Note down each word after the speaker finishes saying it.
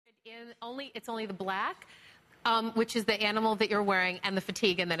It's only the black, which is the animal that you're wearing, and the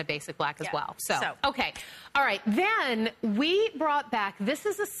fatigue, and then a basic black as well. So, okay. All right. Then we brought back, this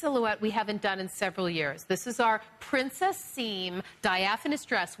is a silhouette we haven't done in several years. This is our princess seam diaphanous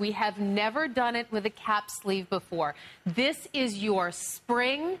dress. We have never done it with a cap sleeve before. This is your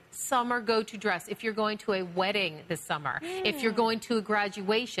spring, summer go-to dress. If you're going to a wedding this summer, if you're going to a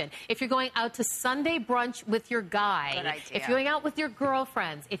graduation, if you're going out to Sunday brunch with your guy, if you're going out with your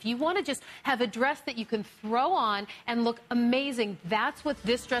girlfriends, if you want to just have a dress that you can throw on and look amazing, that's what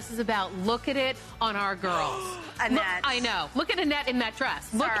this dress is about. Look at it on our girls. Annette. Look, I know. Look at Annette in that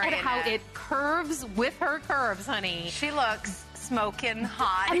dress. Look at how it curves with her curves, honey. She looks smoking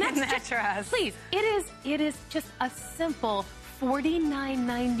hot in that dress. Please, it is just a simple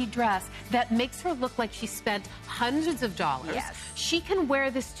 $49.90 dress that makes her look like she spent hundreds of dollars. Yes. She can wear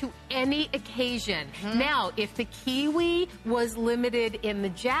this to any occasion. Now, if the kiwi was limited in the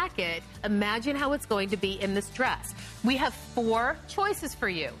jacket, imagine how it's going to be in this dress. We have 4 choices for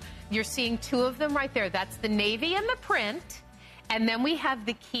you. You're seeing 2 of them right there. That's the navy and the print. And then we have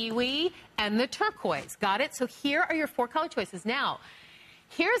the kiwi and the turquoise. Got it? So here are your 4 color choices. Now,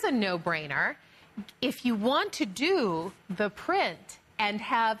 here's a no-brainer. If you want to do the print and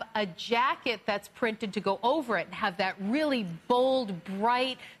have a jacket that's printed to go over it and have that really bold,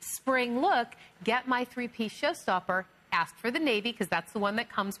 bright spring look, get my 3-piece showstopper. Ask for the navy, because that's the one that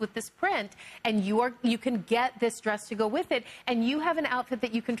comes with this print, and you can get this dress to go with it, and you have an outfit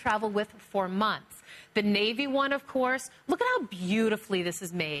that you can travel with for months. The navy one, of course, look at how beautifully this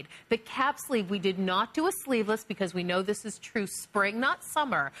is made. The cap sleeve, we did not do a sleeveless because we know this is true spring, not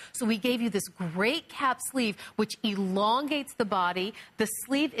summer. So we gave you this great cap sleeve, which elongates the body. The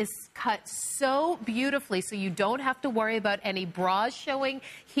sleeve is cut so beautifully, so you don't have to worry about any bras showing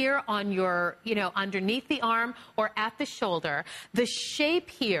here on your, underneath the arm or at the shoulder. The shape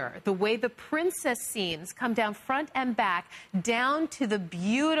here, the way the princess seams come down front and back, down to the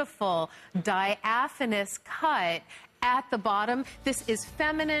beautiful diaphanous cut at the bottom. This is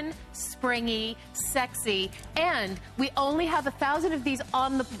feminine, springy, sexy, and we only have 1,000 of these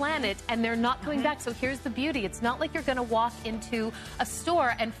on the planet, and they're not coming back. So here's the beauty. It's not like you're going to walk into a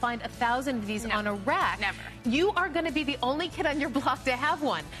store and find 1,000 of these on a rack. Never. You are going to be the only kid on your block to have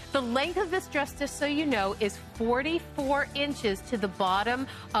one. The length of this dress, just so you know, is 44 inches to the bottom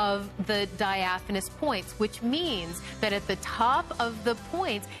of the diaphanous points, which means that at the top of the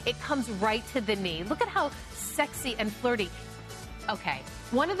points, it comes right to the knee. Look at how sexy and flirty. Okay,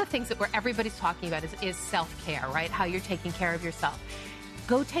 one of the things that everybody's talking about is self-care, right? How you're taking care of yourself.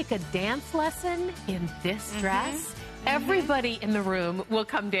 Go take a dance lesson in this dress. Everybody in the room will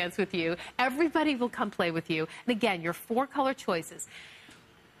come dance with you. Everybody will come play with you. And again, your 4 color choices.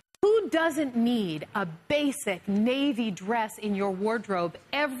 Who doesn't need a basic navy dress in your wardrobe?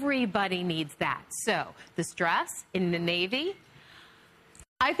 Everybody needs that. So this dress in the navy,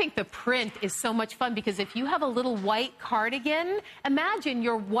 I think the print is so much fun, because if you have a little white cardigan, imagine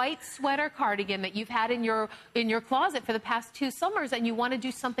your white sweater cardigan that you've had in your closet for the past 2 summers, and you want to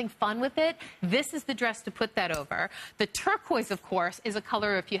do something fun with it. This is the dress to put that over. The turquoise, of course, is a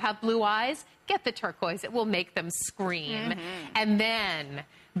color, if you have blue eyes, get the turquoise. It will make them scream. And then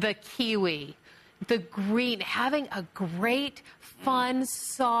the kiwi, the green, having a great, fun,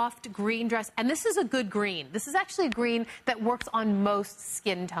 soft green dress. And this is a good green. This is actually a green that works on most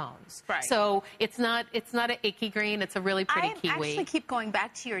skin tones. Right. So it's not an icky green. It's a really pretty kiwi. I actually keep going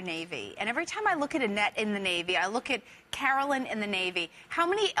back to your navy. And every time I look at Annette in the navy, I look at Carolyn in the navy. How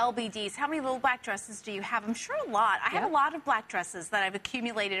many LBDs, how many little black dresses do you have? I'm sure a lot. I have a lot of black dresses that I've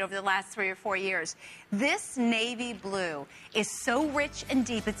accumulated over the last 3 or 4 years. This navy blue is so rich and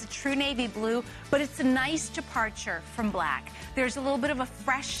deep. It's a true navy blue, but it's a nice departure from black. There's a little bit of a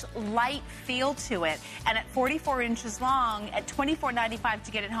fresh, light feel to it. And at 44 inches long, at $24.95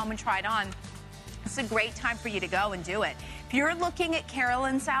 to get it home and try it on, it's a great time for you to go and do it. If you're looking at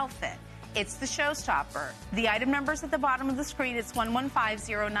Carolyn's outfit, it's the showstopper. The item number's at the bottom of the screen. It's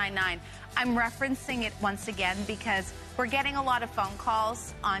 115099. I'm referencing it once again because we're getting a lot of phone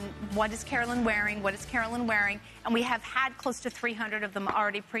calls on what is Carolyn wearing, what is Carolyn wearing, and we have had close to 300 of them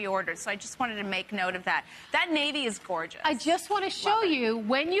already pre-ordered, so I just wanted to make note of that. That navy is gorgeous. I just want to show you,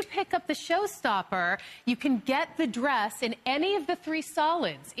 when you pick up the showstopper, you can get the dress in any of the 3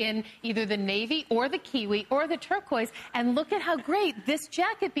 solids, in either the navy or the kiwi or the turquoise, and look at how great this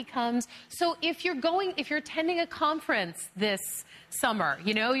jacket becomes. So if you're attending a conference this summer,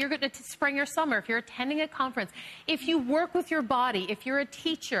 you're going to spring or summer, if you're attending a conference, if you work with your body, if you're a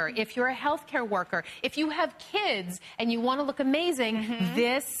teacher, if you're a healthcare worker, if you have kids and you want to look amazing,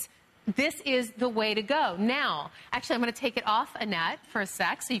 this this is the way to go. Now, actually, I'm going to take it off, Annette, for a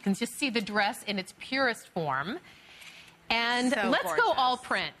sec, so you can just see the dress in its purest form. And so let's gorgeous. go all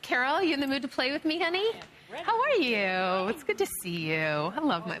print. Carol, you in the mood to play with me, honey? Yeah, How are you? It's good to see you. I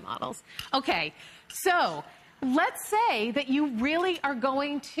love my models. Okay, so let's say that you really are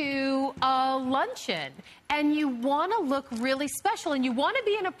going to a luncheon and you want to look really special and you want to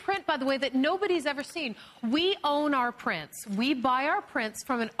be in a print, by the way, that nobody's ever seen. We own our prints. We buy our prints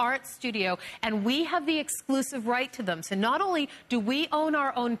from an art studio and we have the exclusive right to them. So not only do we own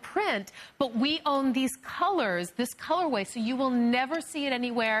our own print, but we own these colors, this colorway, so you will never see it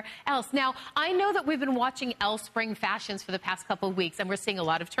anywhere else. Now, I know that we've been watching Elle Spring Fashions for the past couple of weeks and we're seeing a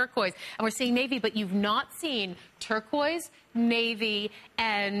lot of turquoise and we're seeing navy, but you've not seen turquoise, navy,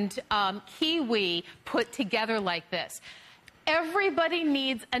 and kiwi put together like this. Everybody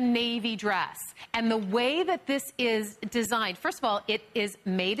needs a navy dress. And the way that this is designed, first of all, it is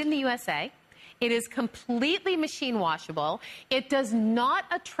made in the USA. It is completely machine washable. It does not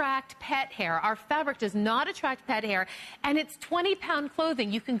attract pet hair. Our fabric does not attract pet hair. And it's 20-pound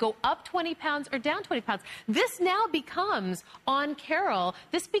clothing. You can go up 20 pounds or down 20 pounds. This now becomes, on Carol,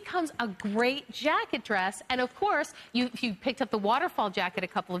 this becomes a great jacket dress. And of course, if you picked up the waterfall jacket a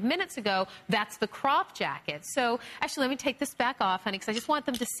couple of minutes ago, that's the crop jacket. So actually, let me take this back off, honey, because I just want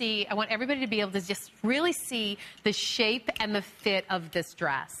them to see, I want everybody to be able to just really see the shape and the fit of this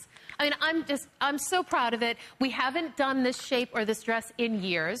dress. I mean, I'm so proud of it. We haven't done this shape or this dress in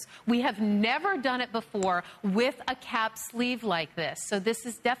years. We have never done it before with a cap sleeve like this. So this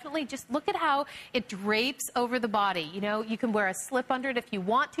is definitely, just look at how it drapes over the body. You know, you can wear a slip under it if you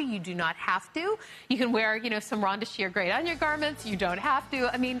want to. You do not have to. You can wear, you know, some ronde sheer great on your garments. You don't have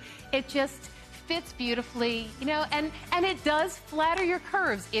to. I mean, it just fits beautifully, you know, and it does flatter your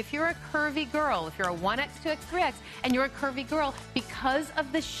curves. If you're a curvy girl, if you're a 1X, 2X, 3X, and you're a curvy girl, because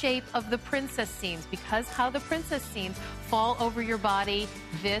of the shape of the princess seams, because how the princess seams fall over your body,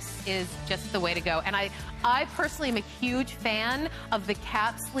 this is just the way to go. And I personally am a huge fan of the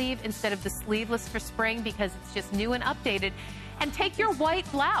cap sleeve instead of the sleeveless for spring because it's just new and updated. And take your white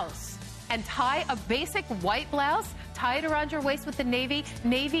blouse and tie a basic white blouse, tie it around your waist with the navy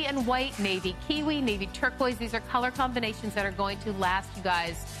and white, navy kiwi, navy turquoise. These are color combinations that are going to last you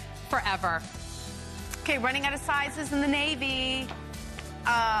guys forever. Okay, running out of sizes in the navy.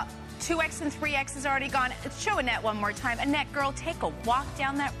 2X and 3X is already gone. Show Annette one more time. Annette, girl, take a walk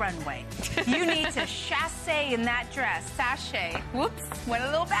down that runway. You need to chasse in that dress. Sashay. Whoops, went a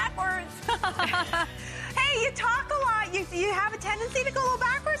little backwards. Hey, you talk a lot. You have a tendency to go a little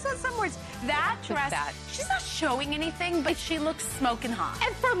backwards on some words. That dress, she's not showing anything, but she looks smoking hot.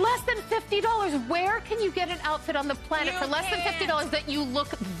 And for less than $50, where can you get an outfit on the planet for less than $50 that you look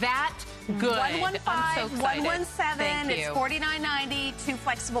that good? 115, 117, it's $49.90, 2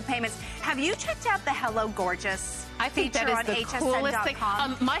 flexible payments. Have you checked out the Hello Gorgeous I think that feature is the on coolest thing.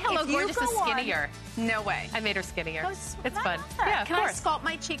 HSN.com? My Hello Gorgeous is skinnier. No way. I made her skinnier. It's fun. Yeah, Yeah, of can I course. sculpt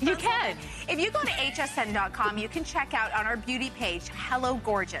my cheekbones? You can. If you go to hsn.com, you can check out on our beauty page, Hello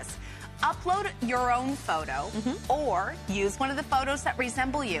Gorgeous. Upload your own photo or use one of the photos that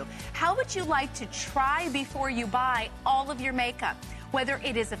resemble you. How would you like to try before you buy all of your makeup? Whether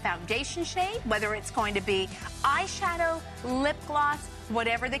it is a foundation shade, whether it's going to be eyeshadow, lip gloss,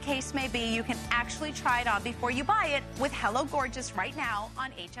 whatever the case may be, you can actually try it on before you buy it with Hello Gorgeous right now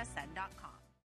on hsn.com.